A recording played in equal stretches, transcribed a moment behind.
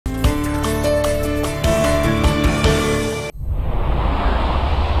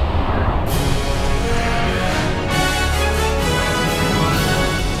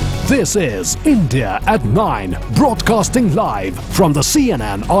This is India at 9, broadcasting live from the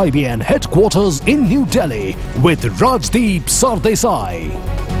CNN IBN headquarters in New Delhi with Rajdeep Sardesai.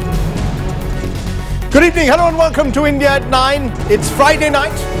 Good evening, hello and welcome to India at 9. It's Friday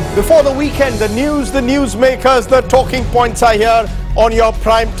night, before the weekend. The news, the newsmakers, the talking points are here on your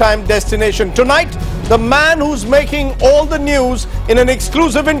primetime destination. Tonight, the man who's making all the news in an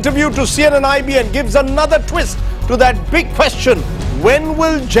exclusive interview to CNN IBN gives another twist to that big question: when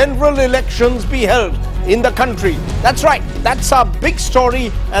will general elections be held in the country? That's right, that's our big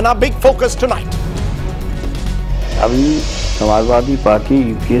story and our big focus tonight. अभी Samajwadi party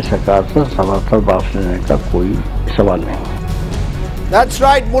UPA सरकार से समर्थन वापस लेने का कोई सवाल नहीं। That's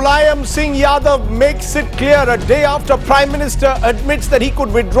right, Mulayam Singh Yadav makes it clear a day after Prime Minister admits that he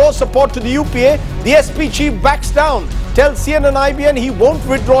could withdraw support to the UPA. The SP chief backs down, tells CNN IBN he won't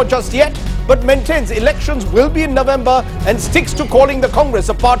withdraw just yet, but maintains elections will be in November and sticks to calling the Congress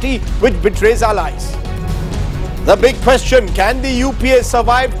a party which betrays allies. The big question, can the UPA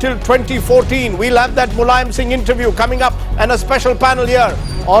survive till 2014? We'll have that Mulayam Singh interview coming up and a special panel here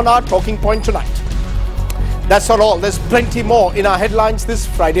on our talking point tonight. That's not all. There's plenty more in our headlines this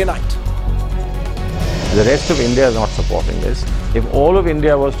Friday night. The rest of India is not supporting this. If all of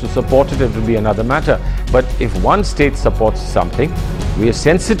India was to support it, it would be another matter. But if one state supports something, we are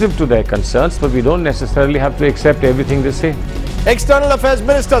sensitive to their concerns, but we don't necessarily have to accept everything they say. External Affairs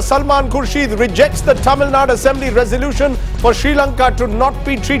Minister Salman Khurshid rejects the Tamil Nadu Assembly resolution for Sri Lanka to not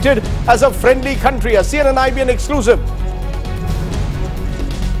be treated as a friendly country. A CNN IBN exclusive.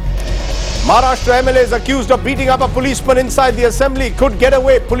 Maharashtra MLA is accused of beating up a policeman inside the assembly. Could get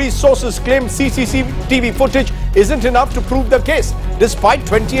away. Police sources claim CCTV footage isn't enough to prove the case. Despite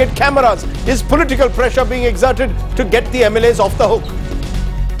 28 cameras, is political pressure being exerted to get the MLAs off the hook?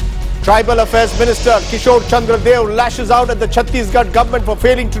 Tribal Affairs Minister Kishore Chandra Dev lashes out at the Chhattisgarh government for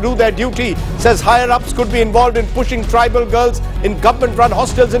failing to do their duty. Says higher-ups could be involved in pushing tribal girls in government-run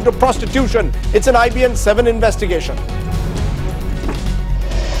hostels into prostitution. It's an IBN 7 investigation.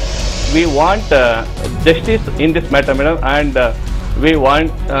 We want justice in this matter, madam, and we want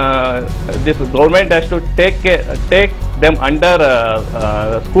this government has to take them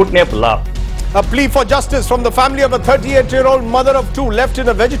under scrutiny of law. A plea for justice from the family of a 38-year-old mother of two left in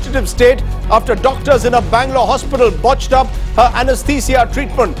a vegetative state after doctors in a Bangalore hospital botched up her anesthesia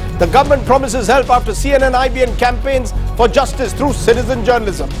treatment. The government promises help after CNN IBN campaigns for justice through citizen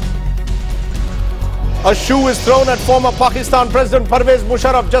journalism. A shoe is thrown at former Pakistan President Pervez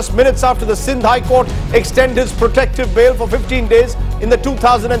Musharraf just minutes after the Sindh High Court extended his protective bail for 15 days in the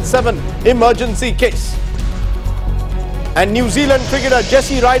 2007 emergency case. And New Zealand cricketer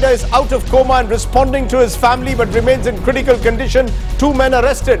Jesse Ryder is out of coma and responding to his family but remains in critical condition. 2 men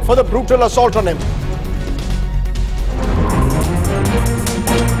arrested for the brutal assault on him.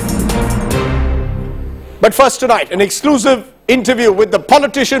 But first tonight, an exclusive interview with the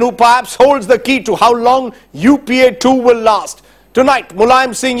politician who perhaps holds the key to how long UPA 2 will last. Tonight,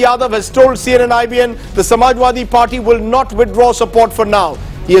 Mulayam Singh Yadav has told CNN IBN the Samajwadi Party will not withdraw support for now.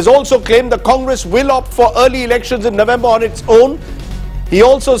 He has also claimed the Congress will opt for early elections in November on its own. He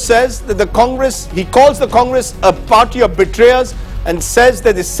also says that he calls the Congress a party of betrayers and says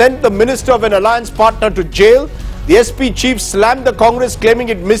that they sent the minister of an alliance partner to jail. The SP chief slammed the Congress, claiming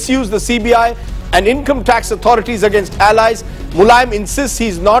it misused the CBI and income tax authorities against allies. Mulayam insists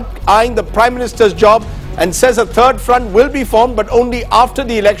he's not eyeing the Prime Minister's job and says a third front will be formed, but only after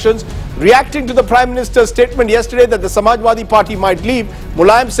the elections. Reacting to the Prime Minister's statement yesterday that the Samajwadi Party might leave,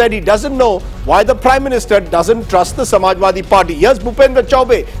 Mulayam said he doesn't know why the Prime Minister doesn't trust the Samajwadi Party. Here's Bhupendra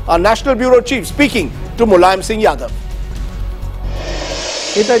Chaube, our National Bureau Chief, speaking to Mulayam Singh Yadav.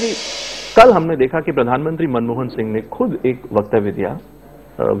 Netaji, कल हमने देखा कि प्रधानमंत्री मनमोहन सिंह ने खुद एक वक्तव्य दिया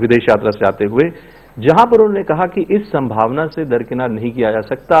विदेश यात्रा से आते हुए, जहां पर उन्होंने कहा कि इस संभावना से दरकिनार नहीं किया जा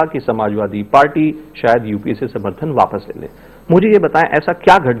सकता कि समाजवादी पार्टी शायद यूपी से समर्थन वापस ले ले। मुझे ये बताएं, ऐसा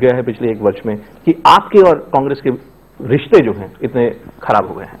क्या घट गया है पिछले 1 वर्ष में कि आपके और कांग्रेस के रिश्ते जो हैं इतने खराब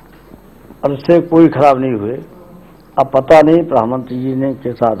हो गए हैं? रिश्ते कोई खराब नहीं हुए। अब पता नहीं प्रधानमंत्री जी ने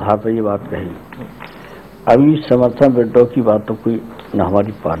किस आधार पर ये बात कही। अभी समर्थन विड्रॉ की बात तो कोई न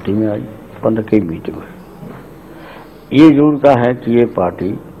हमारी पार्टी में आई, न कई मीटिंग हुई। ये जरूर कहा है कि ये पार्टी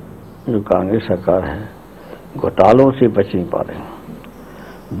जो कांग्रेस सरकार है घोटालों से बच नहीं पा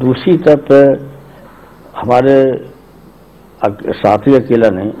रहे। दूसरी तरफ हमारे साथी अकेला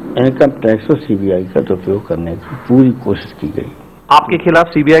नहीं, इनकम टैक्स और सीबीआई का दुरुपयोग करने की पूरी कोशिश की गई। आपके खिलाफ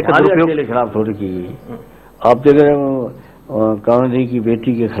सीबीआई का दुरुपयोग के खिलाफ थोड़ी की गई। आप देख रहे करुणा की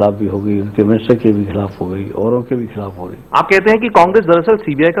बेटी के खिलाफ भी हो गई, उनके मिनिस्टर के भी खिलाफ हो गई, औरों के भी खिलाफ हो गई। आप कहते हैं कि कांग्रेस दरअसल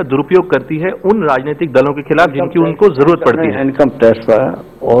सीबीआई का दुरुपयोग करती है उन राजनीतिक दलों के खिलाफ जिनकी उनको जरूरत पड़ती है। इनकम टैक्स का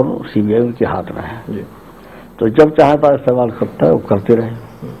और सीबीआई उनके हाथ में है, तो जब चाहता इस्तेमाल करता है वो करते रहे।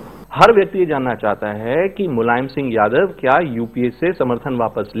 हर व्यक्ति ये जानना चाहता है कि मुलायम सिंह यादव क्या यूपीए से समर्थन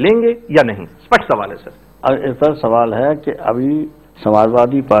वापस लेंगे या नहीं, स्पष्ट सवाल है सर। इस पर सवाल है कि अभी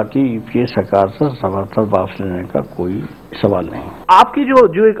समाजवादी पार्टी यूपीए सरकार से समर्थन वापस लेने का कोई सवाल नहीं। आपकी जो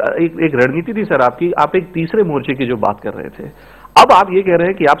एक रणनीति थी सर आपकी, आप एक तीसरे मोर्चे की जो बात कर रहे थे, अब आप ये कह रहे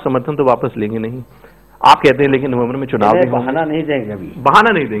हैं कि आप समर्थन तो वापस लेंगे नहीं। आप कहते हैं लेकिन नवंबर में चुनाव भी बहाना नहीं देंगे, अभी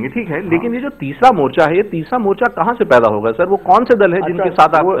बहाना नहीं देंगे, ठीक है। लेकिन ये जो तीसरा मोर्चा है, ये तीसरा मोर्चा कहाँ से पैदा होगा सर? वो कौन से दल है जिनके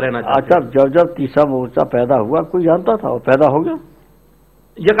साथ आप रहना चाहते हैं? अच्छा, जब तीसरा मोर्चा पैदा हुआ कोई जानता था, वो पैदा हो गया,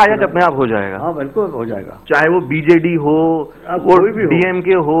 यकायक अपने आप हो जाएगा। हाँ बिल्कुल हो जाएगा, चाहे वो बीजेडी हो, कोई भी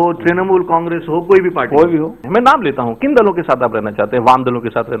डीएमके हो, तृणमूल कांग्रेस हो, कोई भी पार्टी कोई भी हो। मैं नाम लेता हूँ, किन दलों के साथ आप रहना चाहते हैं? वाम दलों के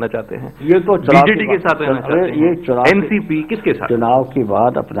साथ रहना चाहते हैं? ये तो बीजेडी के साथ रहना चाहते हैं? ये चुनाव, एनसीपी किसके साथ? चुनाव के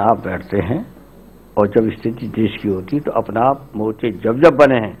बाद अपने आप बैठते हैं और जब स्थिति देश की होती है तो अपने आप मोर्चे जब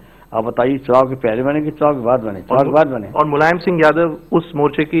बने हैं। आप बताइए, चुनाव के पहले बने कि चुनाव के बाद बने? चुनाव के बाद बने। और मुलायम सिंह यादव उस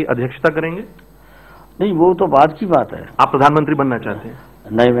मोर्चे की अध्यक्षता करेंगे? नहीं, वो तो बाद की बात है। आप प्रधानमंत्री बनना चाहते हैं?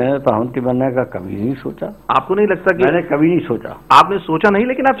 नहीं, मैंने प्रधानमंत्री बनने का कभी नहीं सोचा। आपको नहीं लगता कि? मैंने कभी नहीं सोचा। आपने सोचा नहीं,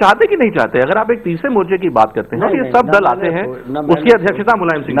 लेकिन आप चाहते कि नहीं चाहते? अगर आप एक तीसरे मोर्चे की बात करते हैं, ये सब दल आते हैं, उसकी अध्यक्षता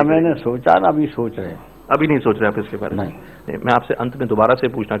मुलायम सिंह? न मैंने सोचा, न अभी सोच रहे हैं। अभी नहीं सोच रहे आप इसके बारे में? नहीं। मैं आपसे अंत में दोबारा से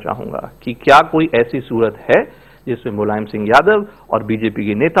पूछना चाहूंगा कि क्या कोई ऐसी सूरत है जिसमें मुलायम सिंह यादव और बीजेपी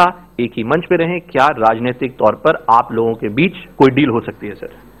के नेता एक ही मंच पे रहें? क्या राजनीतिक तौर पर आप लोगों के बीच कोई डील हो सकती है सर?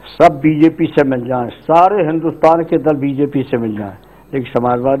 सब बीजेपी से मिल जाएं, सारे हिंदुस्तान के दल बीजेपी से मिल जाएं, लेकिन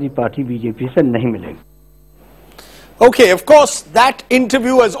समाजवादी पार्टी बीजेपी से नहीं मिलेगी। Okay, of course, that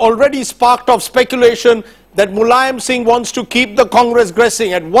interview has already sparked off speculation that Mulayam Singh wants to keep the Congress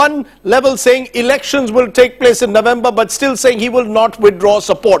guessing. At one level saying elections will take place in November, but still saying he will not withdraw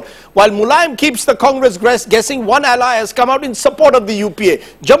support. While Mulayam keeps the Congress guessing, one ally has come out in support of the UPA.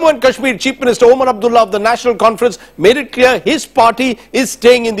 Jammu and Kashmir Chief Minister Omar Abdullah of the National Conference made it clear his party is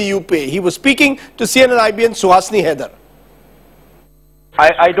staying in the UPA. He was speaking to CNN IBN Suhasini Haider.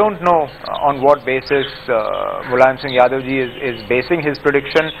 I don't know on what basis Mulayam Singh Yadav ji is basing his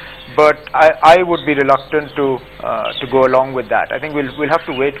prediction, but I would be reluctant to go along with that. I think we'll have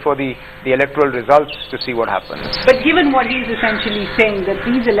to wait for the electoral results to see what happens. But given what he is essentially saying, that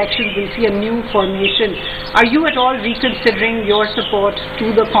these elections will see a new formation, are you at all reconsidering your support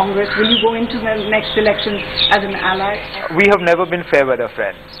to the Congress? Will you go into the next elections as an ally? We have never been fair weather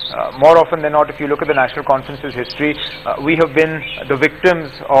friends. More often than not, if you look at the National Conference's history, we have been the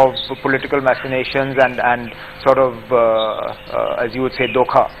victims of political machinations and sort of, as you would say,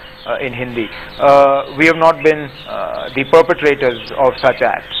 dokha in Hindi. We have not been the perpetrators of such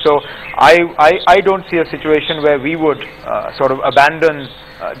acts. So I don't see a situation where we would sort of abandon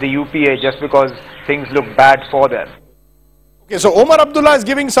the UPA just because things look bad for them. Okay, so Omar Abdullah is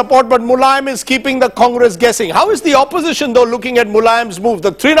giving support, but Mulayam is keeping the Congress guessing. How is the opposition though looking at Mulayam's move?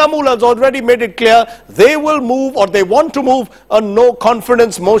 The Trinamool has already made it clear they will move, or they want to move, a no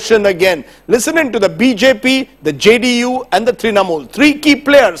confidence motion again. Listening to the BJP, the JDU and the Trinamool, three key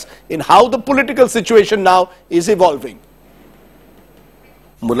players in how the political situation now is evolving.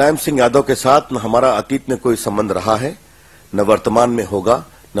 Mulayam Singh Yadav के साथ न हमारा अतीत में कोई संबंध रहा है, न वर्तमान में होगा,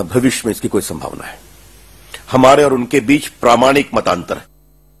 न भविष्य में इसकी कोई संभावना है। हमारे और उनके बीच प्रामाणिक मतांतर है।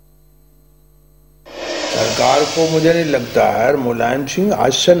 सरकार को मुझे नहीं लगता है मुलायम सिंह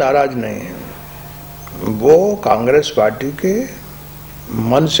आज से नाराज नहीं है, वो कांग्रेस पार्टी के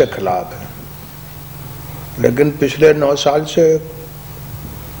मन से खिलाफ है, लेकिन पिछले 9 साल से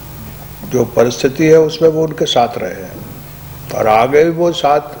जो परिस्थिति है उसमें वो उनके साथ रहे हैं और आगे भी वो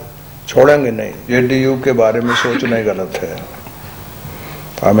साथ छोड़ेंगे नहीं। जेडीयू के बारे में सोचना ही गलत है,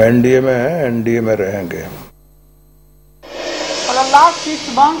 हम एनडीए में हैं, एनडीए में रहेंगे। For the last 6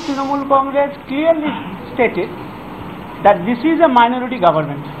 months, Trinamool Congress clearly stated that this is a minority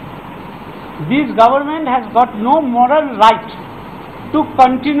government. This government has got no moral right to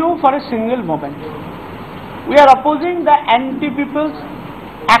continue for a single moment. We are opposing the anti-people's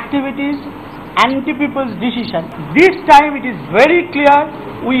activities, anti-people's decision. This time it is very clear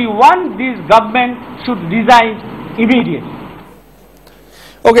we want this government should resign immediately.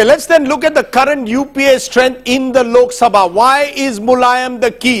 Okay, let's then look at the current UPA strength in the Lok Sabha. Why is Mulayam the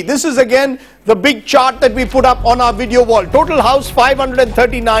key? This is again the big chart that we put up on our video wall. Total House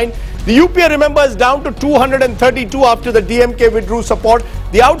 539. The UPA, remember, is down to 232 after the DMK withdrew support.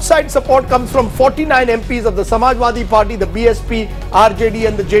 The outside support comes from 49 MPs of the Samajwadi Party, the BSP, RJD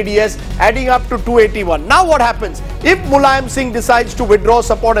and the JDS, adding up to 281. Now what happens? If Mulayam Singh decides to withdraw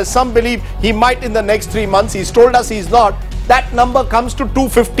support, as some believe he might in the next 3 months, he's told us he's not, that number comes to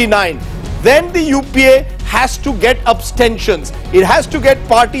 259. Then the UPA has to get abstentions. It has to get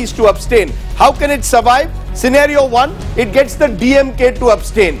parties to abstain. How can it survive? Scenario 1, it gets the DMK to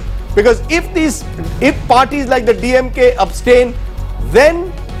abstain. Because if parties like the DMK abstain,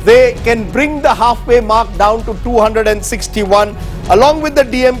 then they can bring the halfway mark down to 261. Along with the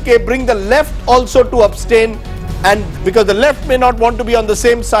DMK, bring the left also to abstain, and because the left may not want to be on the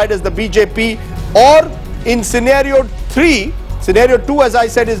same side as the BJP, or in scenario 3, scenario 2 as I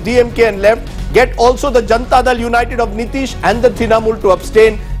said is DMK and left, get also the Janata Dal United of Nitish and the Trinamool to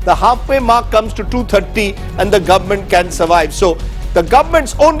abstain. The halfway mark comes to 230 and the government can survive. So the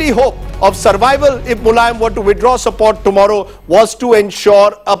government's only hope of survival if Mulayam were to withdraw support tomorrow was to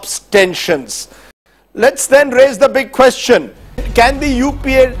ensure abstentions. Let's then raise the big question. Can the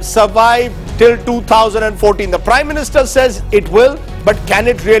UPA survive till 2014? The Prime Minister says it will, but can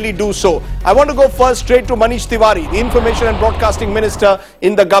it really do so? I want to go first straight to Manish Tiwari, the Information and Broadcasting Minister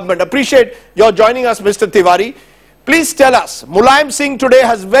in the government. Appreciate your joining us, Mr. Tiwari. Please tell us, Mulayam Singh today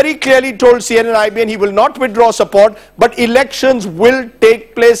has very clearly told CNN IBN he will not withdraw support, but elections will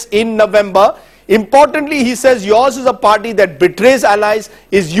take place in November. Importantly, he says yours is a party that betrays allies,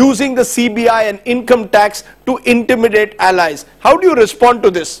 is using the CBI and income tax to intimidate allies. How do you respond to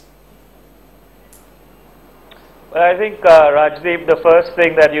this? Well, I think, Rajdeep, the first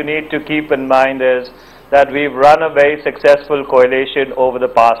thing that you need to keep in mind is that we've run a very successful coalition over the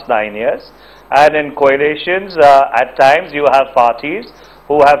past 9 years. And in coalitions, at times you have parties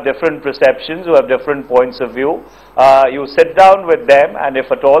who have different perceptions, who have different points of view. You sit down with them, and if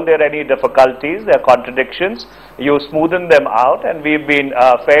at all there are any difficulties, there are contradictions, you smoothen them out, and we've been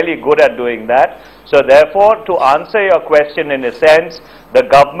fairly good at doing that. So therefore, to answer your question in a sense, the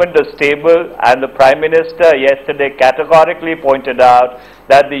government is stable, and the Prime Minister yesterday categorically pointed out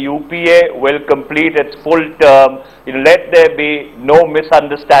that the UPA will complete its full term. Let there be no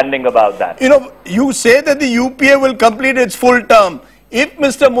misunderstanding about that. You say that the UPA will complete its full term. If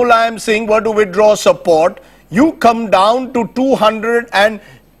Mr. Mulayam Singh were to withdraw support, you come down to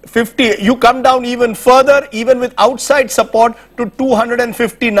 250. You come down even further, even with outside support, to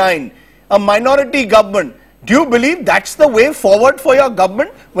 259. A minority government. Do you believe that's the way forward for your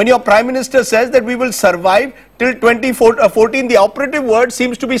government? When your Prime Minister says that we will survive till 2014, the operative word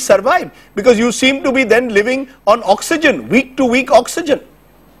seems to be survive, because you seem to be then living on oxygen, week to week oxygen.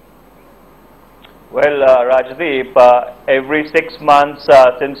 Well, Rajdeep, every 6 months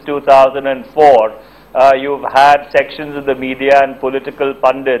since 2004, you've had sections of the media and political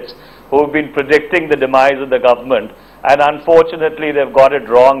pundits who've been predicting the demise of the government, and unfortunately they've got it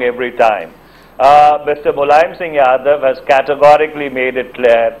wrong every time. Mr. Mulayam Singh Yadav has categorically made it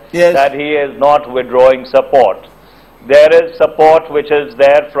clear that he is not withdrawing support. There is support which is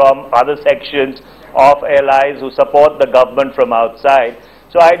there from other sections of allies who support the government from outside.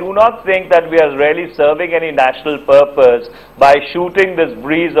 So I do not think that we are really serving any national purpose by shooting this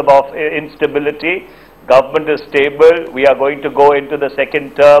breeze of instability. Government is stable. We are going to go into the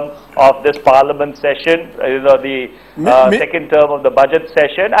second term of this parliament session, the second term of the budget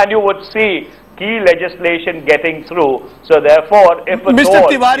session, and you would see key legislation getting through. So therefore, if Mr.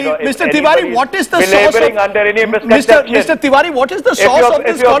 Tiwari, what is the source of under any misconception, Mr. Tiwari, what is the source of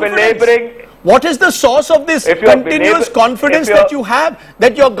this confidence? What is the source of this continuous confidence that you have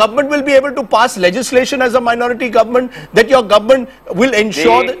that your government will be able to pass legislation as a minority government, that your government will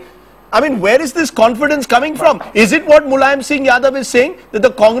ensure that? I mean, where is this confidence coming from? Is it what Mulayam Singh Yadav is saying, that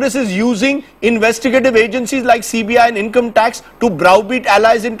the Congress is using investigative agencies like CBI and income tax to browbeat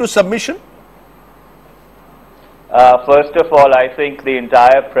allies into submission? First of all, I think the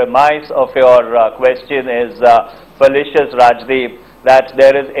entire premise of your question is fallacious, Rajdeep, that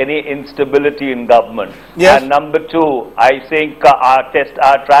there is any instability in government. And number two, I think our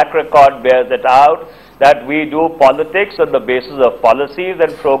track record bears it out, that we do politics on the basis of policies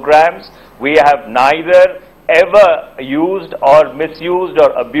and programs. We have neither ever used or misused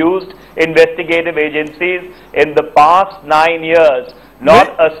or abused investigative agencies. In the past 9 years,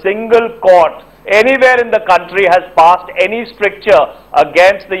 not a single court anywhere in the country has passed any stricture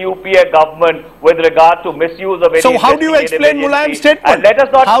against the UPA government with regard to misuse of any. So how do you explain Mulayam's statement?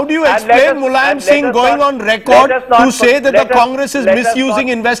 How do you explain Mulayam Singh going on record to say that the Congress is misusing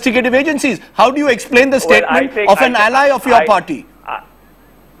investigative agencies? How do you explain the statement of an ally of your party?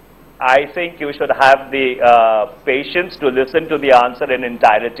 I think you should have the patience to listen to the answer in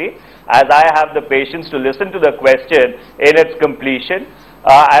entirety, as I have the patience to listen to the question in its completion.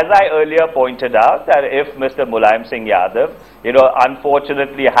 As I earlier pointed out, that if Mr. Mulayam Singh Yadav,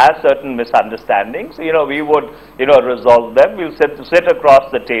 unfortunately has certain misunderstandings, we would, resolve them. We'll sit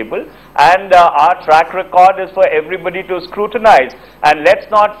across the table, and our track record is for everybody to scrutinize. And let's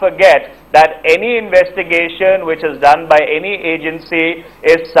not forget that any investigation which is done by any agency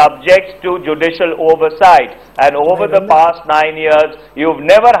is subject to judicial oversight. And over the past 9 years, you've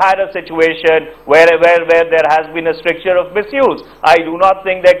never had a situation where there has been a stricture of misuse. I do not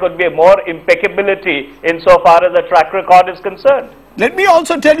think there could be more impeccability insofar as the track record is concerned. Let me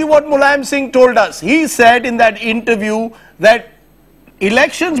also tell you what Mulayam Singh told us. He said in that interview that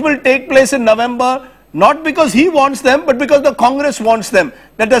elections will take place in November, not because he wants them, but because the Congress wants them.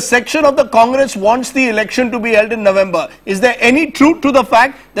 That a section of the Congress wants the election to be held in November. Is there any truth to the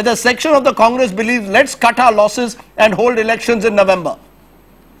fact that a section of the Congress believes let's cut our losses and hold elections in November?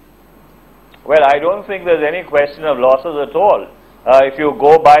 Well, I don't think there's any question of losses at all. If you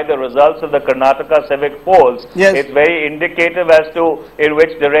go by the results of the Karnataka civic polls, it's very indicative as to in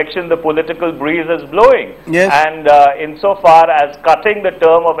which direction the political breeze is blowing. And insofar as cutting the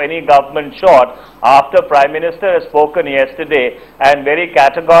term of any government short, after Prime Minister has spoken yesterday and very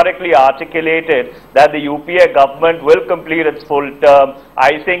categorically articulated that the UPA government will complete its full term,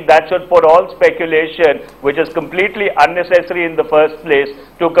 I think that should put all speculation, which is completely unnecessary in the first place,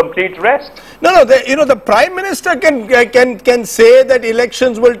 to complete rest. No, the Prime Minister can say that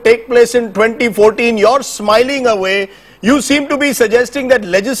elections will take place in 2014. You're smiling away. You seem to be suggesting that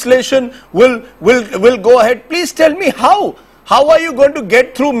legislation will go ahead. Please tell me how. How are you going to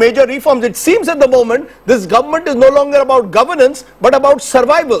get through major reforms? It seems at the moment this government is no longer about governance but about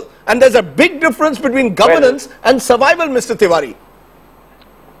survival. And there's a big difference between governance and survival, Mr. Tiwari.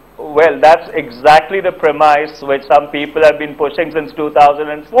 Well, that's exactly the premise which some people have been pushing since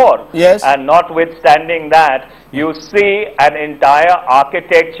 2004. And notwithstanding that, you see an entire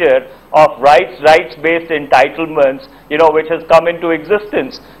architecture of rights-based entitlements, which has come into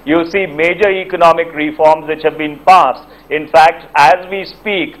existence. You see major economic reforms which have been passed. In fact, as we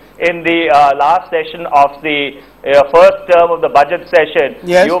speak, in the last session of the first term of the budget session,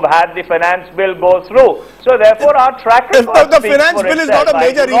 you've had the finance bill go through. So therefore, our track record the finance bill is not a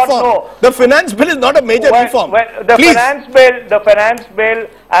major reform. The finance bill is not a major reform. The finance bill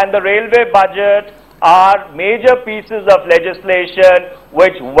and the railway budget are major pieces of legislation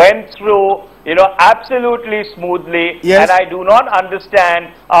which went through, absolutely smoothly. And I do not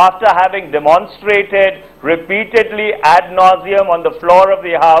understand, after having demonstrated repeatedly ad nauseum on the floor of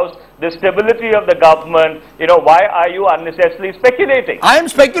the House the stability of the government, why are you unnecessarily speculating? I am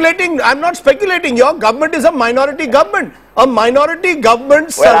speculating. I am not speculating. Your government is a minority government. A minority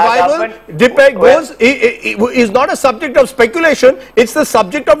government's survival is not a subject of speculation. It's the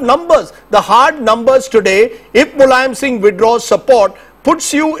subject of numbers. The hard numbers today, if Mulayam Singh withdraws support,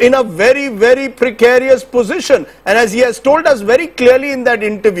 puts you in a very, very precarious position. And as he has told us very clearly in that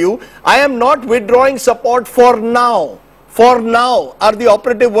interview, I am not withdrawing support for now. For now are the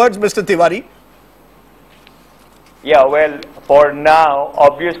operative words, Mr. Tiwari. Yeah, well, for now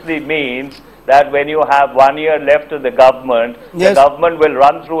obviously means that when you have 1 year left of the government, the government will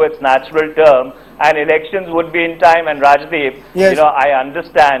run through its natural term and elections would be in time. And Rajdeep, I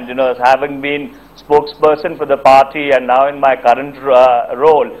understand, as having been spokesperson for the party and now in my current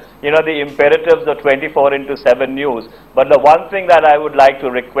role, the imperatives of 24/7 news. But the one thing that I would like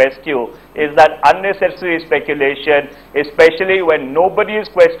to request you is that unnecessary speculation, especially when nobody is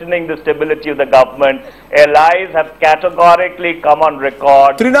questioning the stability of the government, allies have categorically come on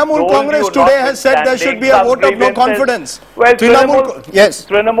record. Trinamool Congress today has said there should be a vote of no confidence. Well,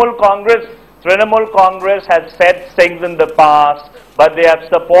 Trinamool Congress has said things in the past, but they have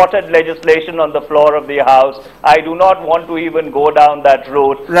supported legislation on the floor of the House. I do not want to even go down that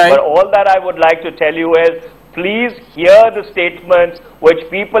route. But all that I would like to tell you is, please hear the statements which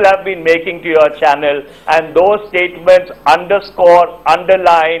people have been making to your channel, and those statements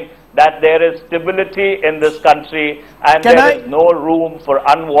underline that there is stability in this country and there is no room for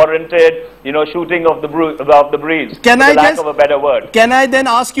unwarranted, shooting of the breeze, for lack of a better word. Can I then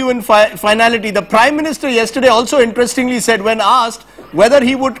ask you in finality, the Prime Minister yesterday also interestingly said, when asked whether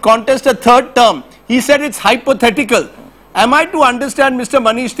he would contest a third term, he said it's hypothetical. Am I to understand, Mr.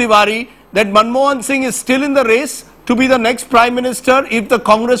 Manish Tiwari, that Manmohan Singh is still in the race to be the next Prime Minister if the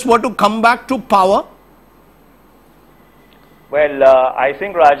Congress were to come back to power? Well, I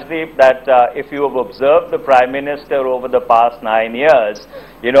think, Rajdeep, that if you have observed the Prime Minister over the past 9 years,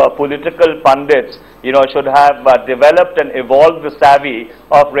 political pundits, should have developed and evolved the savvy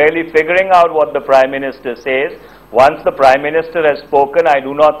of really figuring out what the Prime Minister says. Once the Prime Minister has spoken, I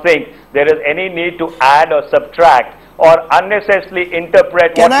do not think there is any need to add or subtract or unnecessarily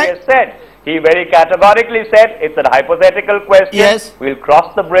interpret what he has said. He very categorically said it's a hypothetical question. Yes. We'll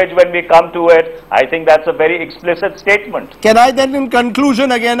cross the bridge when we come to it. I think that's a very explicit statement. Can I then in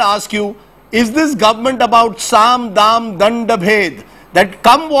conclusion again ask you, is this government about Sam, Dam, Danda, Bhed? That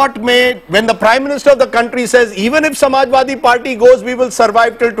come what may, when the Prime Minister of the country says, even if Samajwadi Party goes, we will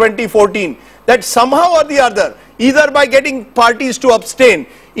survive till 2014. That somehow or the other, either by getting parties to abstain,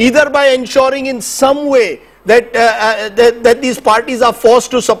 either by ensuring in some way that, that these parties are forced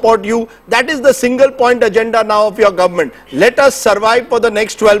to support you, that is the single point agenda now of your government. Let us survive for the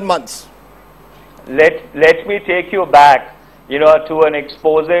next 12 months. Let me take you back, to an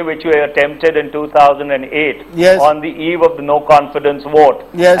expose which we attempted in 2008 on the eve of the no confidence vote.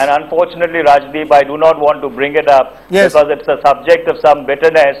 And unfortunately, Rajdeep, I do not want to bring it up because it's a subject of some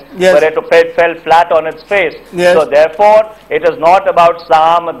bitterness, but it fell flat on its face. So therefore, it is not about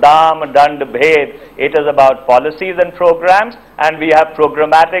Sam, Dam, Dand, Bhed. It is about policies and programs, and we have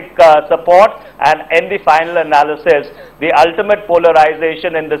programmatic support, and in the final analysis, the ultimate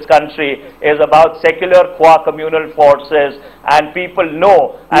polarization in this country is about secular qua communal forces, and people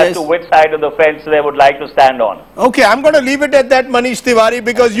know as to which side of the fence they would like to stand on. Okay, I'm going to leave it at that, Manish Tiwari,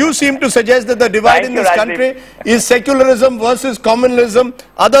 because you seem to suggest that the divide in this country is secularism versus communalism.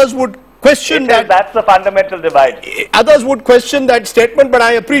 Others would question that. That's the fundamental divide. Others would question that statement, but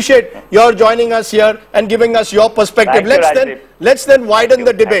I appreciate your joining us here and giving us your perspective. Let's then widen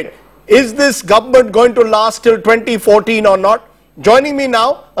the debate. Is this government going to last till 2014 or not? Joining me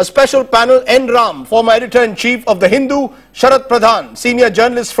now, a special panel, N. Ram, former editor-in-chief of The Hindu, Sharat Pradhan, senior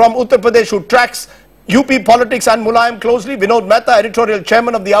journalist from Uttar Pradesh who tracks UP politics and Mulayam closely, Vinod Mehta, editorial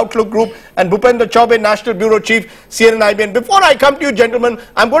chairman of the Outlook Group, and Bhupendra Chaubey, national bureau chief, CNN IBN. Before I come to you, gentlemen,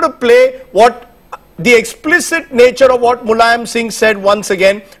 I'm going to play the explicit nature of what Mulayam Singh said once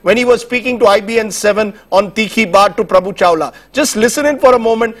again when he was speaking to IBN 7 on Tikhi Baat to Prabhu Chawla. Just listen in for a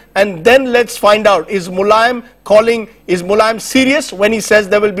moment and then let's find out, is Mulayam serious when he says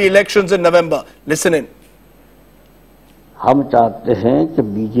there will be elections in November? Listen in. हम चाहते हैं कि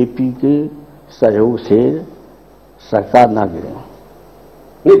BJP के सहयोग से सरकार ना गिरे।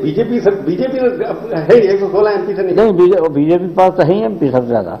 नहीं, बीजेपी है 116 एमपी से नहीं, बीजेपी पास तो है एमपी सबसे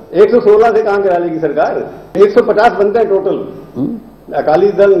ज्यादा। 116 से कहां करा लेगी सरकार? 150 बनते हैं टोटल।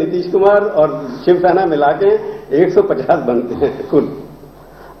 अकाली दल, नीतीश कुमार और शिवसेना मिला के 150 बनते हैं कुल।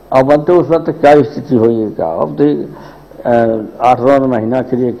 अब बनते उस वक्त क्या स्थिति हुई क्या? अब तो 8-9 महीना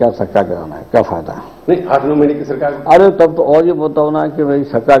के लिए क्या सरकार गिराना है, क्या फायदा? नहीं, 8-9 महीने की सरकार। अरे तब तो और ये बताओ ना कि भाई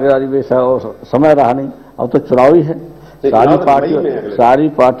सरकार गिरानी वैसा और समय रहा नहीं। अब तो चुनाव ही है, सारी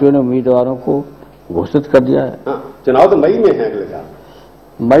पार्टियों ने उम्मीदवारों को घोषित कर दिया है। चुनाव तो मई में है अगले साल।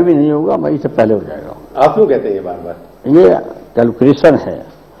 मई में नहीं होगा, मई से पहले हो जाएगा। आप क्यों कहते हैं ये बार-बार? ये कैलकुलेशन है,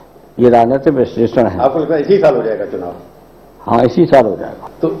 ये राजनीतिक विश्लेषण है। आपको लगता है इसी साल हो जाएगा चुनाव? हाँ, इसी साल हो जाएगा।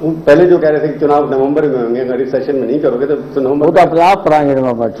 तो पहले जो कह रहे थे कि चुनाव नवंबर में होंगे, अगर इस सेशन में नहीं करोगे तो नवंबर। वो तो अपने आप कराएंगे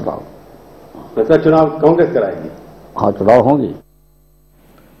नवंबर चुनाव। मतलब चुनाव कांग्रेस कराएगी? हाँ, चुनाव होंगे।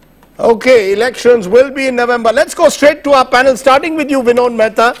 Okay, elections will be in November. Let's go straight to our panel, starting with you, Vinod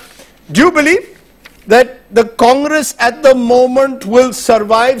Mehta. Do you believe that the Congress at the moment will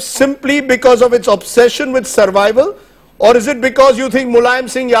survive simply because of its obsession with survival? Or is it because you think Mulayam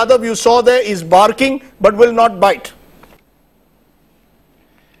Singh Yadav, you saw there, is barking but will not bite?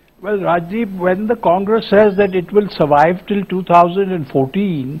 Well, Rajdeep, when the Congress says that it will survive till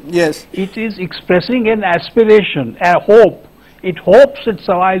 2014, it is expressing an aspiration, a hope. It hopes it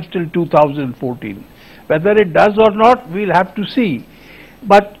survives till 2014. Whether it does or not, we'll have to see.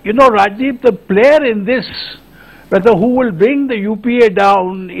 But, Rajdeep, the player in this, whether who will bring the UPA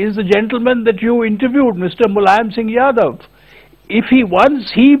down, is the gentleman that you interviewed, Mr. Mulayam Singh Yadav. If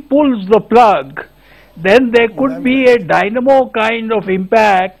once he pulls the plug, then there could be a dynamo kind of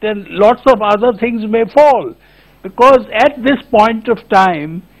impact and lots of other things may fall. Because at this point of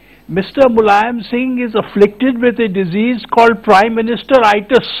time, Mr. Mulayam Singh is afflicted with a disease called Prime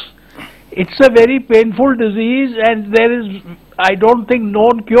Ministeritis. It's a very painful disease and there is, I don't think,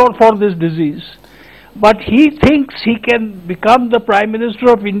 known cure for this disease. But he thinks he can become the Prime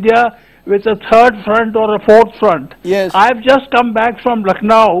Minister of India with a third front or a fourth front. I've just come back from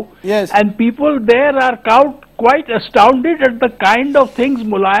Lucknow and people there are quite astounded at the kind of things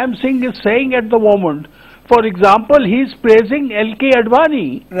Mulayam Singh is saying at the moment. For example, he is praising L.K.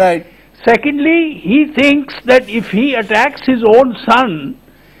 Advani. Right. Secondly, he thinks that if he attacks his own son,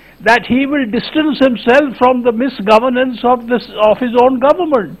 that he will distance himself from the misgovernance of his own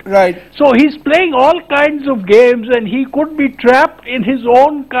government. Right. So he's playing all kinds of games and he could be trapped in his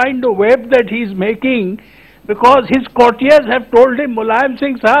own kind of web that he's making because his courtiers have told him, Mulayam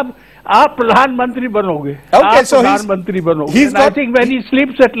Singh Sahab, आप प्रधानमंत्री बनोगे, okay, so प्रधानमंत्री बनोगे. And I think when he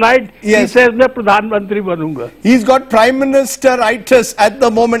sleeps at night, he says मैं प्रधानमंत्री बनूंगा. He's got Prime Minister-itis at the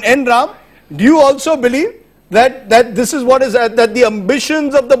moment. N. Ram, do you also believe that this is what is that the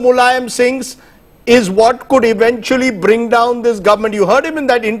ambitions of the Mulayam Singhs is what could eventually bring down this government? You heard him in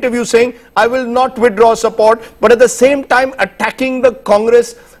that interview saying, I will not withdraw support, but at the same time attacking the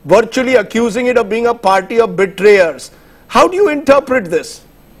Congress, virtually accusing it of being a party of betrayers. How do you interpret this?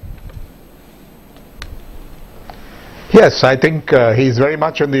 Yes, I think he's very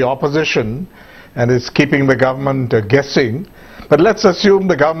much in the opposition and is keeping the government guessing. But let's assume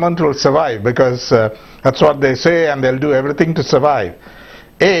the government will survive, because that's what they say, and they'll do everything to survive.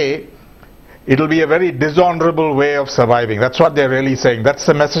 It'll be a very dishonorable way of surviving. That's what they're really saying. That's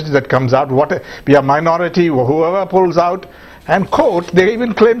the message that comes out. We are minority, whoever pulls out. And quote, they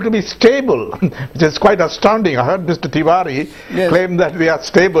even claim to be stable, which is quite astounding. I heard Mr. Tiwari claim that we are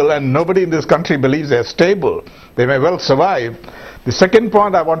stable, and nobody in this country believes they're stable. They may well survive. The second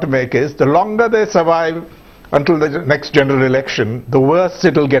point I want to make is, the longer they survive until the next general election, the worse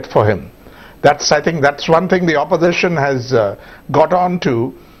it'll get for him. I think that's one thing the opposition has got on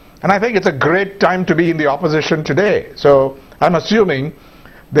to, and I think it's a great time to be in the opposition today. So I'm assuming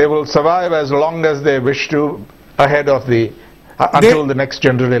they will survive as long as they wish to, ahead of the until the next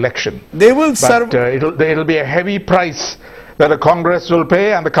general election. They will serve. It'll be a heavy price that the Congress will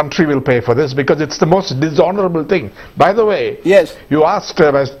pay and the country will pay for this, because it's the most dishonorable thing. By the way, you asked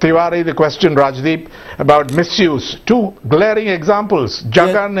Tiwari the question, Rajdeep, about misuse. Two glaring examples.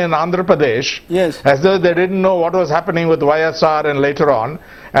 Jagan in Andhra Pradesh, as though they didn't know what was happening with YSR and later on.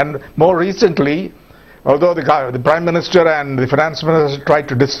 And more recently, although the Prime Minister and the Finance Minister tried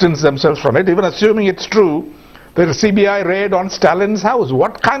to distance themselves from it, even assuming it's true, the CBI raid on Stalin's house.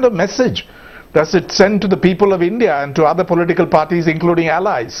 What kind of message does it send to the people of India and to other political parties, including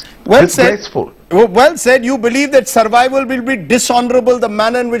allies? Well disgraceful. Well said. You believe that survival will be dishonorable, the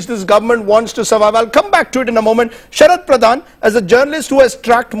manner in which this government wants to survive. I'll come back to it in a moment. Sharad Pradhan, as a journalist who has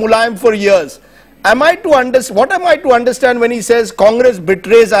tracked Mulayam for years, what am I to understand when he says Congress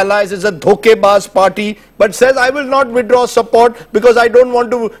betrays allies, is a dhokebaz party, but says I will not withdraw support because I don't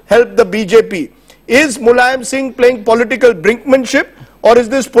want to help the BJP? Is Mulayam Singh playing political brinkmanship, or is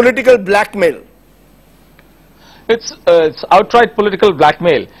this political blackmail? It's outright political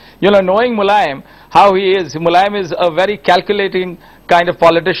blackmail. You know, knowing Mulayam, how he is, Mulayam is a very calculating kind of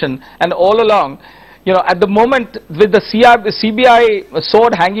politician, and all along, you know, at the moment with the CBI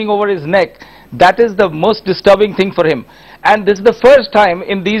sword hanging over his neck, that is the most disturbing thing for him. And this is the first time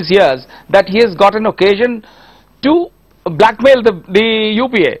in these years that he has got an occasion to blackmail the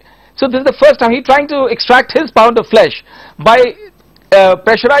UPA. So this is the first time he's trying to extract his pound of flesh by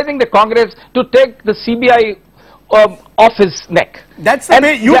pressurizing the Congress to take the CBI off his neck. That's the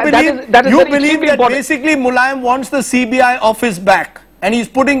way you believe that basically Mulayam wants the CBI off his back, and he's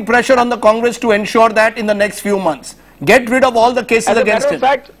putting pressure on the Congress to ensure that in the next few months. Get rid of all the cases against him. As a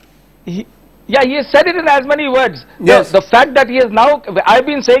matter of fact, he has said it in as many words. Yes. The fact that he is now, I've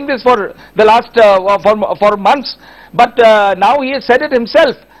been saying this for the last for months, but now he has said it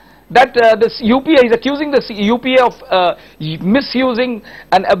himself, that this UPA is accusing the UPA of misusing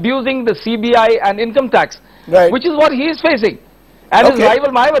and abusing the CBI and income tax, which is what he is facing, and his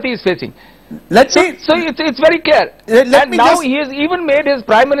rival Mayawati is facing. Let's see. So it's very clear. And now he has even made his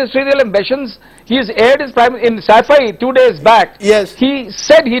prime ministerial ambitions. He has aired his in Sci-Fi 2 days back. Yes. He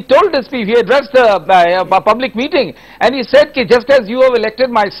said, he told this, he addressed a public meeting, and he said, just as you have elected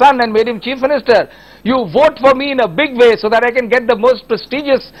my son and made him chief minister, you vote for me in a big way so that I can get the most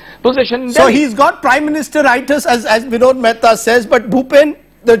prestigious position in Delhi. So he's got Prime Minister-itis, as Vinod Mehta says, but Bhupen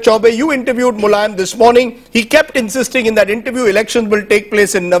Chaubey, you interviewed Mulayam this morning. He kept insisting in that interview elections will take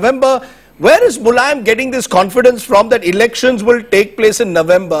place in November. Where is Mulayam getting this confidence from that elections will take place in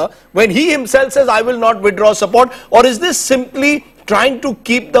November when he himself says I will not withdraw support? Or is this simply trying to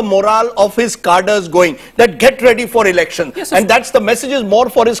keep the morale of his cadres going, that get ready for elections? Yes, and that's the message is more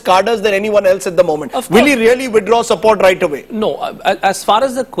for his cadres than anyone else at the moment. Will he really withdraw support right away? No, as far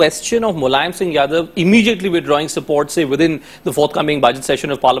as the question of Mulayam Singh Yadav immediately withdrawing support, say within the forthcoming budget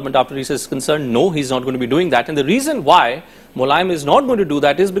session of Parliament after recess is concerned, no, he's not going to be doing that. And the reason why Mulayam is not going to do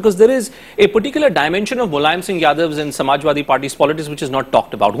that is because there is a particular dimension of Mulayam Singh Yadav's and Samajwadi Party's politics which is not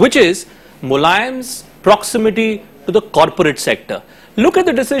talked about, which is Mulayam's proximity to the corporate sector. Look at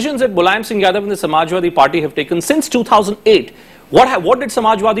the decisions that Mulayam Singh Yadav and the Samajwadi Party have taken since 2008. What did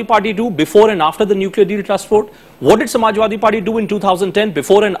Samajwadi Party do before and after the nuclear deal trust vote? What did Samajwadi Party do in 2010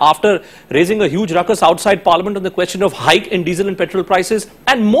 before and after raising a huge ruckus outside Parliament on the question of hike in diesel and petrol prices?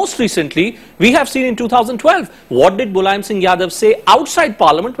 And most recently, we have seen in 2012, what did Mulayam Singh Yadav say outside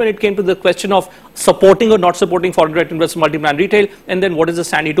Parliament when it came to the question of supporting or not supporting foreign direct investment, multi-brand retail? And then what is the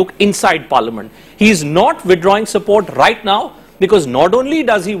stand he took inside Parliament? He is not withdrawing support right now because not only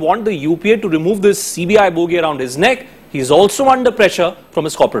does he want the UPA to remove this CBI bogey around his neck, he is also under pressure from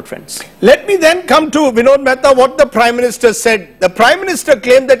his corporate friends. Let me then come to Vinod Mehta, what the Prime Minister said. The Prime Minister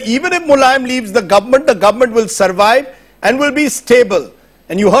claimed that even if Mulayam leaves the government will survive and will be stable.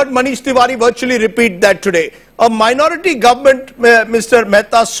 And you heard Manish Tiwari virtually repeat that today. A minority government, Mr.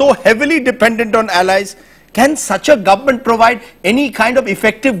 Mehta, so heavily dependent on allies, can such a government provide any kind of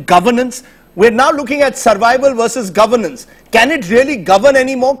effective governance? We're now looking at survival versus governance. Can it really govern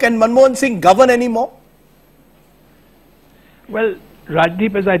anymore? Can Manmohan Singh govern anymore? Well,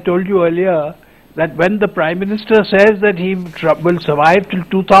 Rajdeep, as I told you earlier, that when the Prime Minister says that he will survive till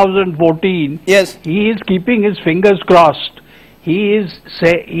 2014, yes, he is keeping his fingers crossed. He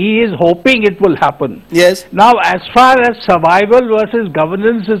is hoping it will happen. Yes. Now, as far as survival versus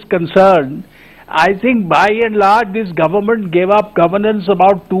governance is concerned, I think by and large this government gave up governance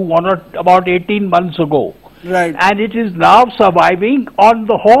about 18 months ago. Right. And it is now surviving on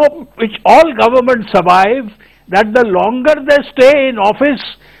the hope which all governments survive, that the longer they stay in office,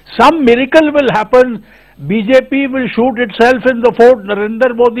 some miracle will happen. BJP will shoot itself in the foot.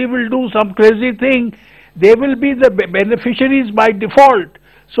 Narendra Modi will do some crazy thing. They will be the beneficiaries by default.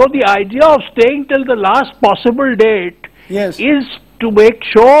 So the idea of staying till the last possible date is to make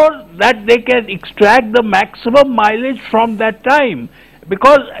sure that they can extract the maximum mileage from that time.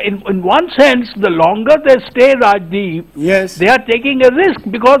 Because in one sense, the longer they stay, Rajdeep, they are taking a risk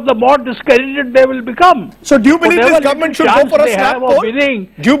because the more discredited they will become. So do you believe this government should go for a snap poll?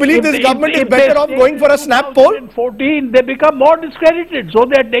 Do you believe this government is better off going for a snap poll? In 2014, they become more discredited, so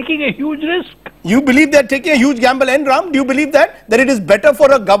they are taking a huge risk. You believe they are taking a huge gamble? And Ram, do you believe that it is better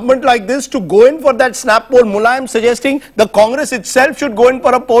for a government like this to go in for that snap poll? Mulayam suggesting the Congress itself should go in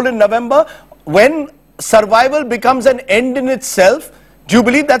for a poll in November when survival becomes an end in itself. Do you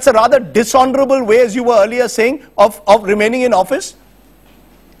believe that's a rather dishonorable way, as you were earlier saying, of remaining in office?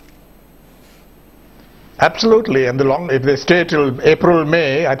 Absolutely, and if they stay till April,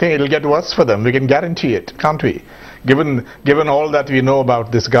 May, I think it'll get worse for them. We can guarantee it, can't we? Given all that we know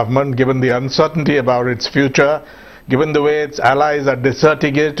about this government, given the uncertainty about its future, given the way its allies are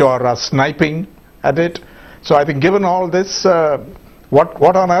deserting it or are sniping at it. So I think given all this,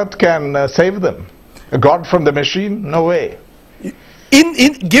 what on earth can save them? A God from the machine? No way.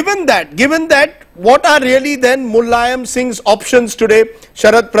 Given that, what are really then Mulayam Singh's options today,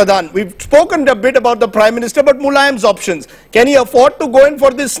 Sharad Pradhan? We've spoken a bit about the Prime Minister, but Mulayam's options. Can he afford to go in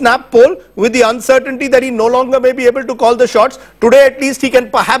for this snap poll with the uncertainty that he no longer may be able to call the shots? Today at least he can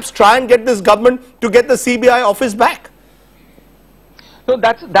perhaps try and get this government to get the CBI office back. So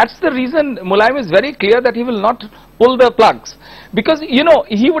that's the reason Mulayam is very clear that he will not pull the plugs. Because, you know,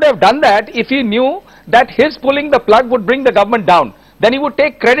 he would have done that if he knew that his pulling the plug would bring the government down. Then he would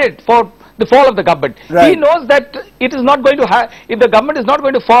take credit for the fall of the government. Right. He knows that it is not going to if the government is not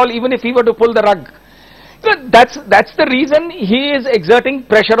going to fall even if he were to pull the rug. So that's the reason he is exerting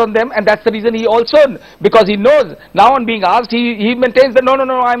pressure on them, and that's the reason he also, because he knows now on being asked, he maintains that no,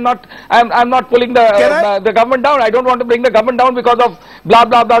 I'm not pulling the government down. I don't want to bring the government down because of blah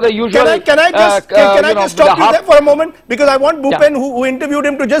blah blah, the usual. Can I just stop you there for a moment, because I want Bhupen, who interviewed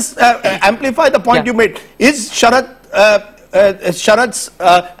him, to just amplify the point you made. Is Sharad's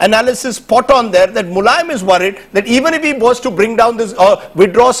analysis spot on there, that Mulayam is worried that even if he was to bring down this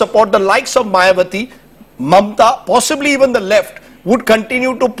withdraw support, the likes of Mayawati, Mamta, possibly even the left, would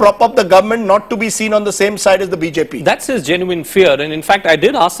continue to prop up the government, not to be seen on the same side as the BJP. That's his genuine fear. And in fact, I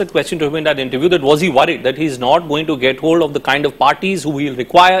did ask that question to him in that interview, that was he worried that he's not going to get hold of the kind of parties who he'll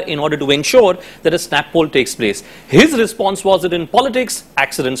require in order to ensure that a snap poll takes place. His response was that in politics,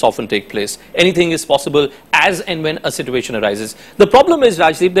 accidents often take place. Anything is possible as and when a situation arises. The problem is,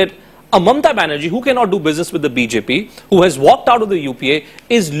 Rajdeep, that a Mamta Banerjee, who cannot do business with the BJP, who has walked out of the UPA,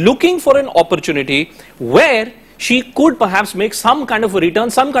 is looking for an opportunity where she could perhaps make some kind of a return,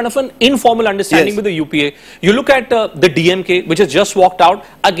 some kind of an informal understanding with the UPA. You look at the DMK, which has just walked out.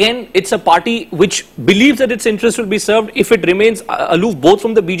 Again, it's a party which believes that its interests will be served if it remains aloof both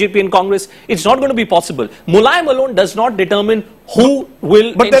from the BJP and Congress. It's not going to be possible. Mulayam alone does not determine who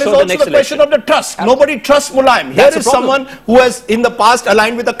will But there is also the question of the trust. Nobody trusts Mulayam. Here is someone who has in the past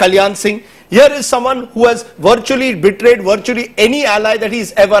aligned with the Kalyan Singh. Here is someone who has virtually betrayed virtually any ally that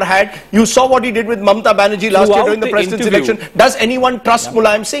he's ever had. You saw what he did with Mamata Banerjee last year during the president's election. Does anyone trust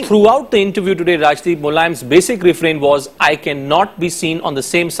Mulayam Singh? Throughout the interview today, Rajdeep, Mulayam's basic refrain was, I cannot be seen on the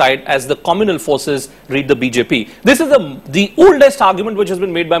same side as the communal forces, read the BJP. This is the oldest argument which has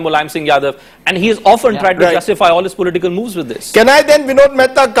been made by Mulayam Singh Yadav, and he has often tried to justify all his political moves with this. Can I then, Vinod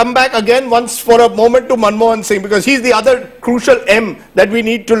Mehta, come back again once for a moment to Manmohan Singh, because he's the other crucial M that we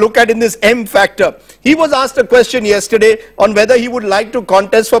need to look at in this M factor. He was asked a question yesterday on whether he would like to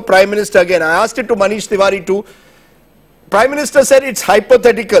contest for Prime Minister again. I asked it to Manish Tiwari too. Prime Minister said it's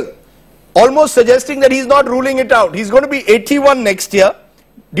hypothetical, almost suggesting that he's not ruling it out. He's going to be 81 next year.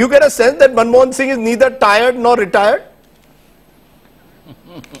 Do you get a sense that Manmohan Singh is neither tired nor retired?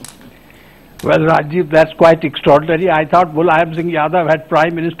 Well, Rajiv, that's quite extraordinary. I thought Mulayam Singh Yadav had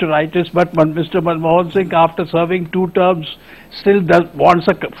Prime Ministeritis, but Mr. Manmohan Singh, after serving 2 terms, still wants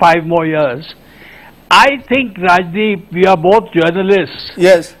 5 more years. I think, Rajdeep, we are both journalists.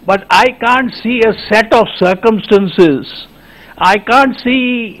 Yes. But I can't see a set of circumstances. I can't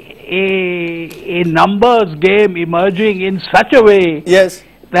see a numbers game emerging in such a way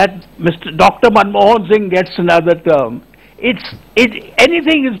that Dr. Manmohan Singh gets another term.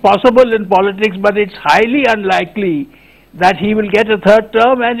 Anything is possible in politics, but it's highly unlikely that he will get a 3rd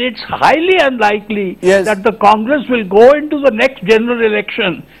term, and it's highly unlikely that the Congress will go into the next general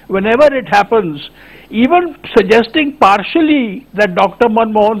election, whenever it happens, even suggesting partially that Dr.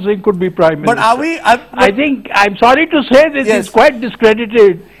 Manmohan Singh could be Prime Minister. But are we... I think, I'm sorry to say this, is quite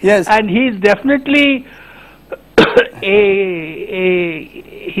discredited, and he's definitely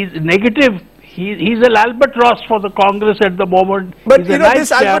he's negative. He's an albatross for the Congress at the moment. But you know,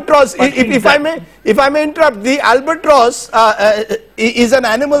 this albatross, if I may interrupt, the albatross is an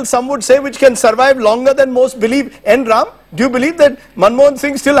animal, some would say, which can survive longer than most believe. N. Ram, do you believe that Manmohan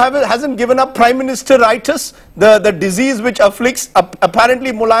Singh still hasn't given up Prime Ministeritis, the disease which afflicts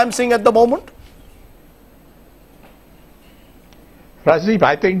apparently Mulayam Singh at the moment? Rajdeep,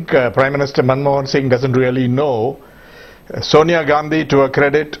 I think Prime Minister Manmohan Singh doesn't really know. Sonia Gandhi, to her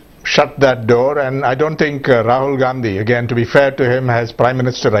credit, shut that door, and I don't think Rahul Gandhi, again to be fair to him, has Prime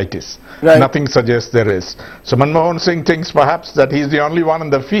Ministeritis. Nothing suggests there is. So Manmohan Singh thinks perhaps that he's the only one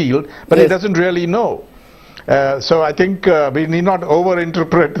in the field, but he doesn't really know. So I think we need not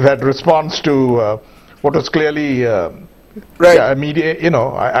overinterpret that response to what was clearly you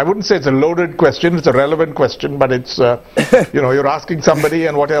know, I wouldn't say it's a loaded question, it's a relevant question, but it's, you know, you're asking somebody,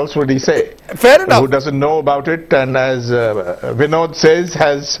 and what else would he say? Fair enough. Who doesn't know about it, and as Vinod says,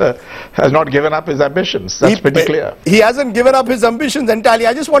 has not given up his ambitions. That's pretty clear. He hasn't given up his ambitions entirely.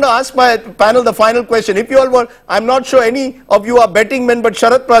 I just want to ask my panel the final question. If you all were, I'm not sure any of you are betting men, but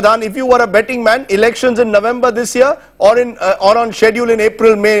Sharat Pradhan, if you were a betting man, elections in November this year or on schedule in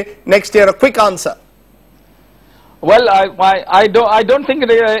April, May next year, a quick answer. Well, I don't think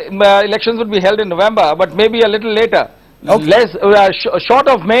the elections would be held in November, but maybe a little later. Less short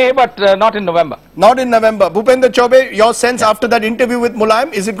of May, but not in November. Not in November. Bhupendra Chaubey, your sense after that interview with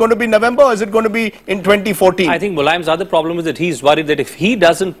Mulayam, is it going to be November or is it going to be in 2014? I think Mulayam's other problem is that he's worried that if he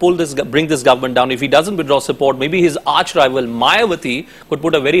doesn't bring this government down, if he doesn't withdraw support, maybe his arch rival Mayawati could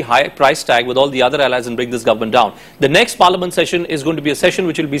put a very high price tag with all the other allies and bring this government down. The next parliament session is going to be a session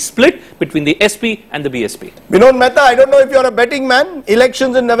which will be split between the SP and the BSP. Vinod Mehta, I don't know if you're a betting man.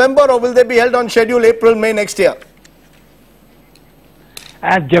 Elections in November, or will they be held on schedule April, May next year?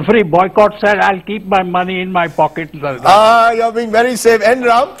 As Jeffrey Boycott said, I'll keep my money in my pocket. You're being very safe. N.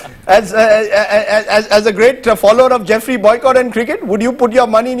 Ram, as a great follower of Jeffrey Boycott and cricket, would you put your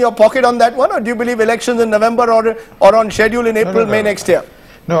money in your pocket on that one, or do you believe elections in November or on schedule in April, May next year?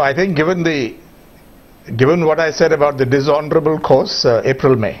 No, I think given what I said about the dishonorable course,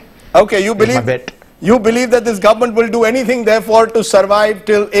 April, May. Okay, you believe that this government will do anything, therefore, to survive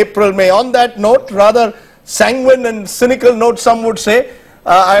till April, May. On that note, rather sanguine and cynical note, some would say,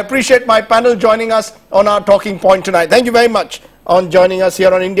 I appreciate my panel joining us on our talking point tonight. Thank you very much on joining us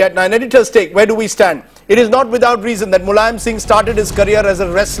here on India at 9. Editor's Take, where do we stand? It is not without reason that Mulayam Singh started his career as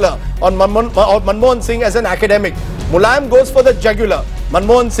a wrestler, or Manmohan Singh as an academic. Mulayam goes for the jugular.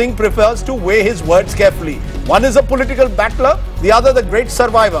 Manmohan Singh prefers to weigh his words carefully. One is a political battler, the other the great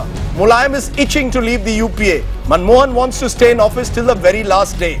survivor. Mulayam is itching to leave the UPA. Manmohan wants to stay in office till the very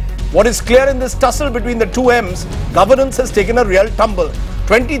last day. What is clear in this tussle between the two M's, governance has taken a real tumble.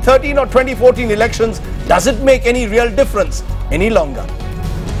 2013 or 2014 elections doesn't make any real difference any longer.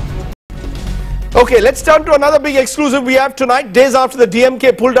 Okay, let's turn to another big exclusive we have tonight. Days after the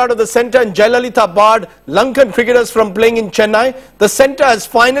DMK pulled out of the centre and Jayalalitha barred Lankan cricketers from playing in Chennai, the centre has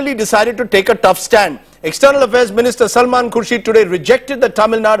finally decided to take a tough stand. External Affairs Minister Salman Khurshid today rejected the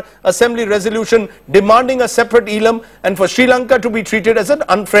Tamil Nadu Assembly resolution demanding a separate Elam and for Sri Lanka to be treated as an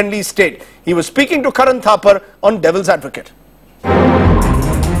unfriendly state. He was speaking to Karan Thapar on Devil's Advocate.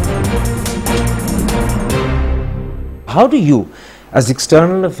 How do you, as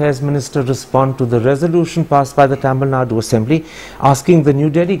External Affairs Minister, respond to the resolution passed by the Tamil Nadu Assembly asking the New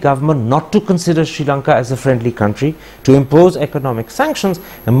Delhi government not to consider Sri Lanka as a friendly country, to impose economic sanctions,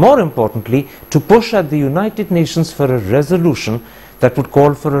 and more importantly, to push at the United Nations for a resolution that would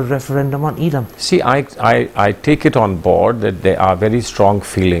call for a referendum on Elam? See, I take it on board that there are very strong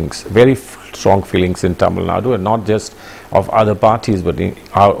feelings in Tamil Nadu, and not just of other parties, but in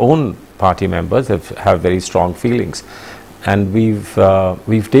our own party members have very strong feelings. And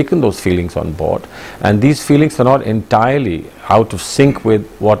we've taken those feelings on board, and these feelings are not entirely out of sync with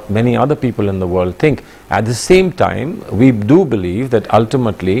what many other people in the world think. At the same time, we do believe that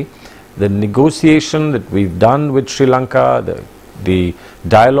ultimately the negotiation that we've done with Sri Lanka, the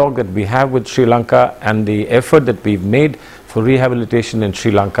dialogue that we have with Sri Lanka, and the effort that we've made for rehabilitation in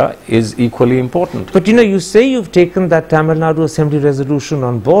Sri Lanka is equally important. But you say you've taken that Tamil Nadu Assembly resolution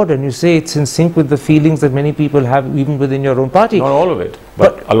on board, and you say it's in sync with the feelings that many people have even within your own party. Not all of it,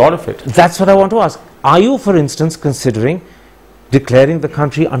 but a lot of it. That's what I want to ask. Are you, for instance, considering declaring the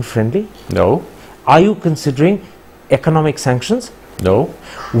country unfriendly? No. Are you considering economic sanctions? No.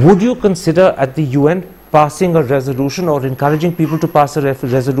 Would you consider at the UN passing a resolution or encouraging people to pass a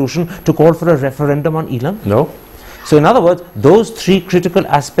resolution to call for a referendum on Elam? No. So in other words, those three critical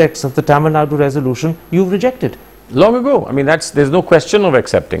aspects of the Tamil Nadu resolution you've rejected. Long ago. I mean, there's no question of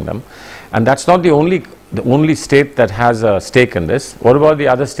accepting them, and that's not the only state that has a stake in this. What about the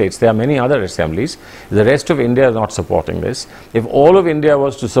other states? There are many other assemblies. The rest of India is not supporting this. If all of India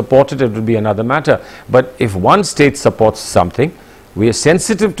was to support it, it would be another matter. But if one state supports something, we are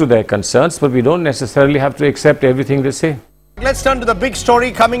sensitive to their concerns, but we don't necessarily have to accept everything they say. Let's turn to the big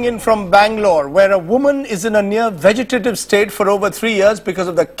story coming in from Bangalore, where a woman is in a near vegetative state for over 3 years because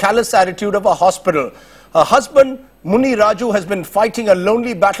of the callous attitude of a hospital. Her husband, Muni Raju, has been fighting a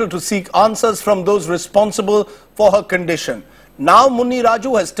lonely battle to seek answers from those responsible for her condition. Now Muni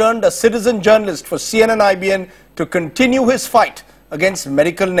Raju has turned a citizen journalist for CNN-IBN to continue his fight against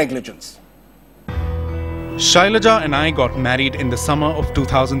medical negligence. Shailaja and I got married in the summer of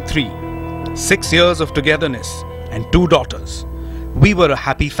 2003. 6 years of togetherness and 2 daughters. We were a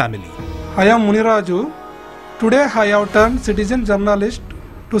happy family. I am Muni Raju. Today I have turned citizen journalist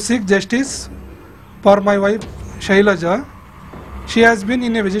to seek justice for my wife Shailaja. She has been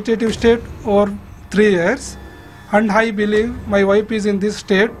in a vegetative state for 3 years, and I believe my wife is in this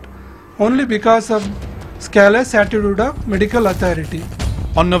state only because of careless attitude of medical authority.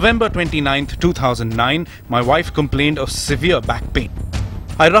 On November 29, 2009, my wife complained of severe back pain.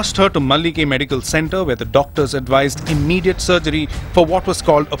 I rushed her to Mallige Medical Center, where the doctors advised immediate surgery for what was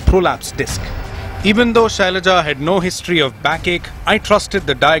called a prolapse disc. Even though Shailaja had no history of backache, I trusted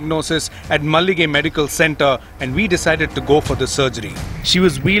the diagnosis at Mallige Medical Center, and we decided to go for the surgery. She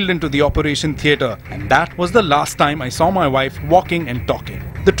was wheeled into the operation theatre, and that was the last time I saw my wife walking and talking.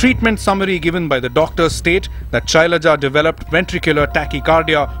 The treatment summary given by the doctors state that Shailaja developed ventricular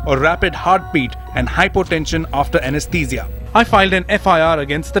tachycardia or rapid heartbeat and hypotension after anesthesia. I filed an FIR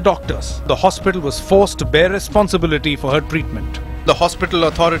against the doctors. The hospital was forced to bear responsibility for her treatment. The hospital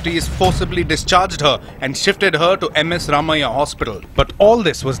authorities forcibly discharged her and shifted her to MS Ramaiah Hospital. But all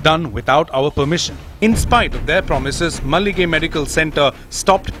this was done without our permission. In spite of their promises, Mallige Medical Center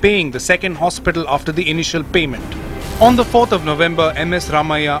stopped paying the second hospital after the initial payment. On the 4th of November, MS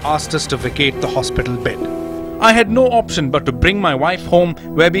Ramaiah asked us to vacate the hospital bed. I had no option but to bring my wife home,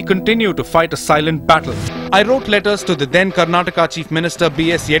 where we continue to fight a silent battle. I wrote letters to the then Karnataka Chief Minister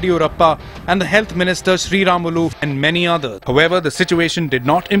B.S. Yediyurappa and the Health Minister Sri Ramulu and many others. However, the situation did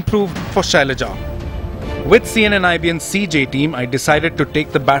not improve for Shailaja. With CNN-IBN's CJ team, I decided to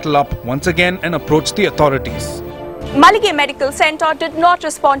take the battle up once again and approach the authorities. Mallige Medical Center did not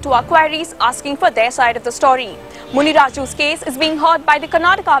respond to our queries asking for their side of the story. Muni Raju's case is being heard by the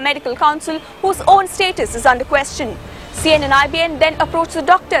Karnataka Medical Council, whose own status is under question. CNN-IBN then approached the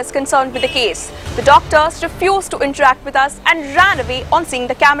doctors concerned with the case. The doctors refused to interact with us and ran away on seeing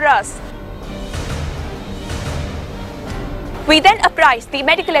the cameras. We then apprised the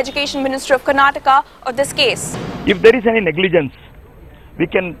Medical Education Minister of Karnataka of this case. If there is any negligence, we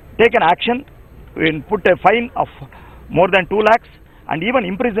can take an action and put a fine of more than 2 lakhs, and even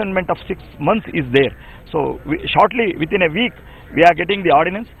imprisonment of 6 months is there. So shortly, within a week, we are getting the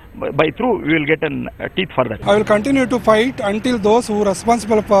ordinance. By through, we will get a teeth for that. I will continue to fight until those who are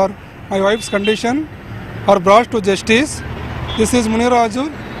responsible for my wife's condition are brought to justice. This is Muni Raju,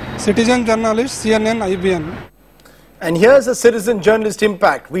 citizen journalist, CNN, IBN. And here's a citizen journalist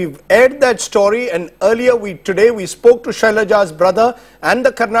impact. We've aired that story, and earlier today we spoke to Shailaja's brother and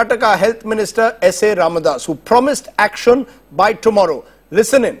the Karnataka Health Minister S.A. Ramadas, who promised action by tomorrow.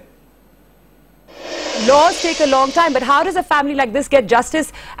 Listen in. Laws take a long time, but how does a family like this get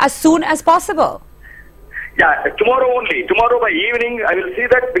justice as soon as possible? Yeah, tomorrow only. Tomorrow by evening, I will see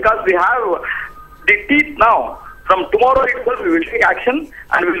that, because we have the teeth now. From tomorrow itself, we will take action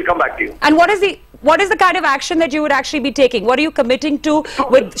and we will come back to you. And what is the kind of action that you would actually be taking? What are you committing to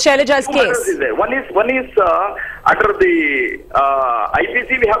with Shailaja's case? One is under the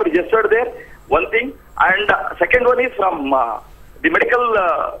IPC we have registered there, one thing, and second one is from the medical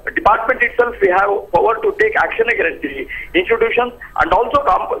department itself. We have power to take action against the institutions and also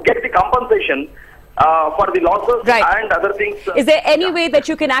get the compensation for the losses and other things. Is there any way that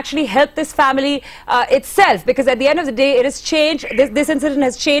you can actually help this family itself? Because at the end of the day, it has changed. This incident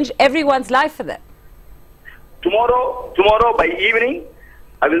has changed everyone's life for them. Tomorrow by evening,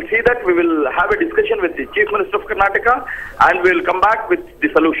 I will see that we will have a discussion with the Chief Minister of Karnataka and we will come back with the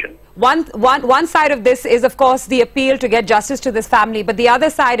solution. One side of this is, of course, the appeal to get justice to this family, but the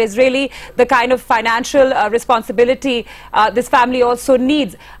other side is really the kind of financial responsibility this family also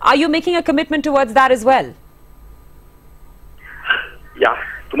needs. Are you making a commitment towards that as well? Yeah,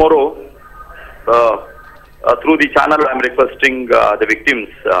 tomorrow, through the channel, I am requesting the victims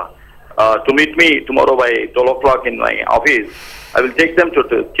to meet me tomorrow by 12 o'clock in my office. I will take them to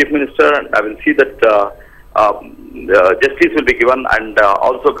the Chief Minister and I will see that justice will be given, and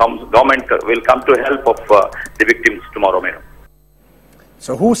also government will come to help of the victims tomorrow, madam.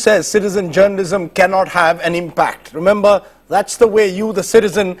 So who says citizen journalism cannot have an impact? Remember, that's the way you, the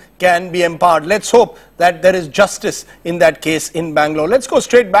citizen, can be empowered. Let's hope that there is justice in that case in Bangalore. Let's go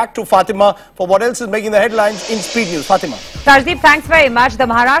straight back to Fatima for what else is making the headlines in Speed News. Fatima. Rajdeep, thanks very much. The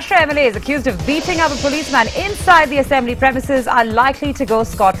Maharashtra MLA is accused of beating up a policeman inside the assembly premises are likely to go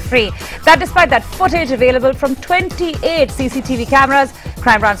scot-free. That despite that footage available from 28 CCTV cameras.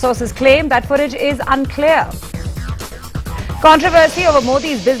 Crime branch sources claim that footage is unclear. Controversy over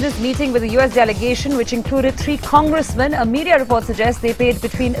Modi's business meeting with the US delegation, which included 3 congressmen. A media report suggests they paid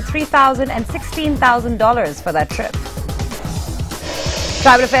between $3,000 and $16,000 for that trip.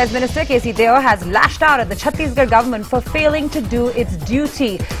 Tribal Affairs Minister K.C. Deo has lashed out at the Chhattisgarh government for failing to do its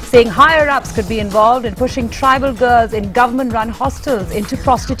duty, saying higher-ups could be involved in pushing tribal girls in government-run hostels into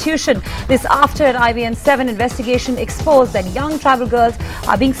prostitution. This after an IBN 7 investigation exposed that young tribal girls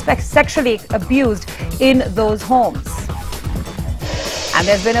are being sexually abused in those homes. And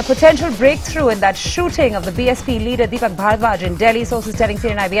there's been a potential breakthrough in that shooting of the BSP leader Deepak Bharadwaj in Delhi. Sources telling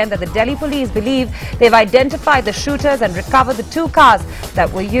CNN IBN that the Delhi police believe they've identified the shooters and recovered the 2 cars that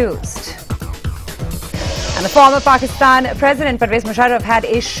were used. And the former Pakistan President Pervez Musharraf had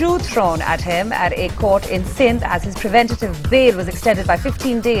a shoe thrown at him at a court in Sindh as his preventative bail was extended by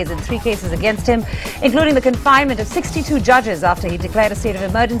 15 days in 3 cases against him, including the confinement of 62 judges after he declared a state of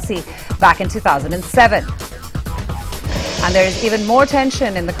emergency back in 2007. And there is even more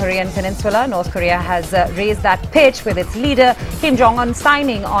tension in the Korean peninsula. North Korea has raised that pitch with its leader Kim Jong-un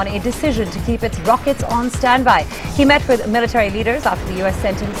signing on a decision to keep its rockets on standby. He met with military leaders after the US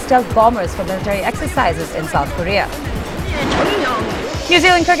sent in stealth bombers for military exercises in South Korea. New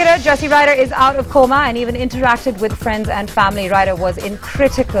Zealand cricketer Jesse Ryder is out of coma and even interacted with friends and family. Ryder was in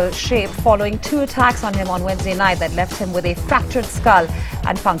critical shape following 2 attacks on him on Wednesday night that left him with a fractured skull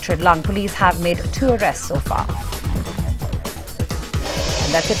and punctured lung. Police have made 2 arrests so far.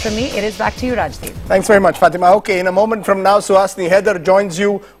 That's it from me. It is back to you, Rajdeep. Thanks very much, Fatima. Okay, in a moment from now, Suhasini Heather joins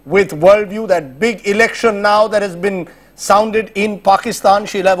you with Worldview, that big election now that has been sounded in Pakistan.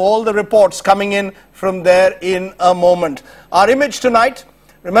 She'll have all the reports coming in from there in a moment. Our image tonight,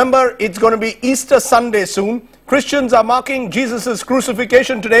 remember, it's going to be Easter Sunday soon. Christians are marking Jesus'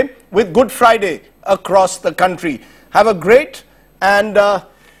 crucifixion today with Good Friday across the country. Have a great and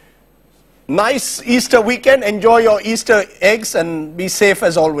nice Easter weekend. Enjoy your Easter eggs and be safe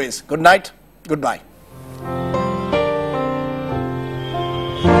as always. Good night. Goodbye.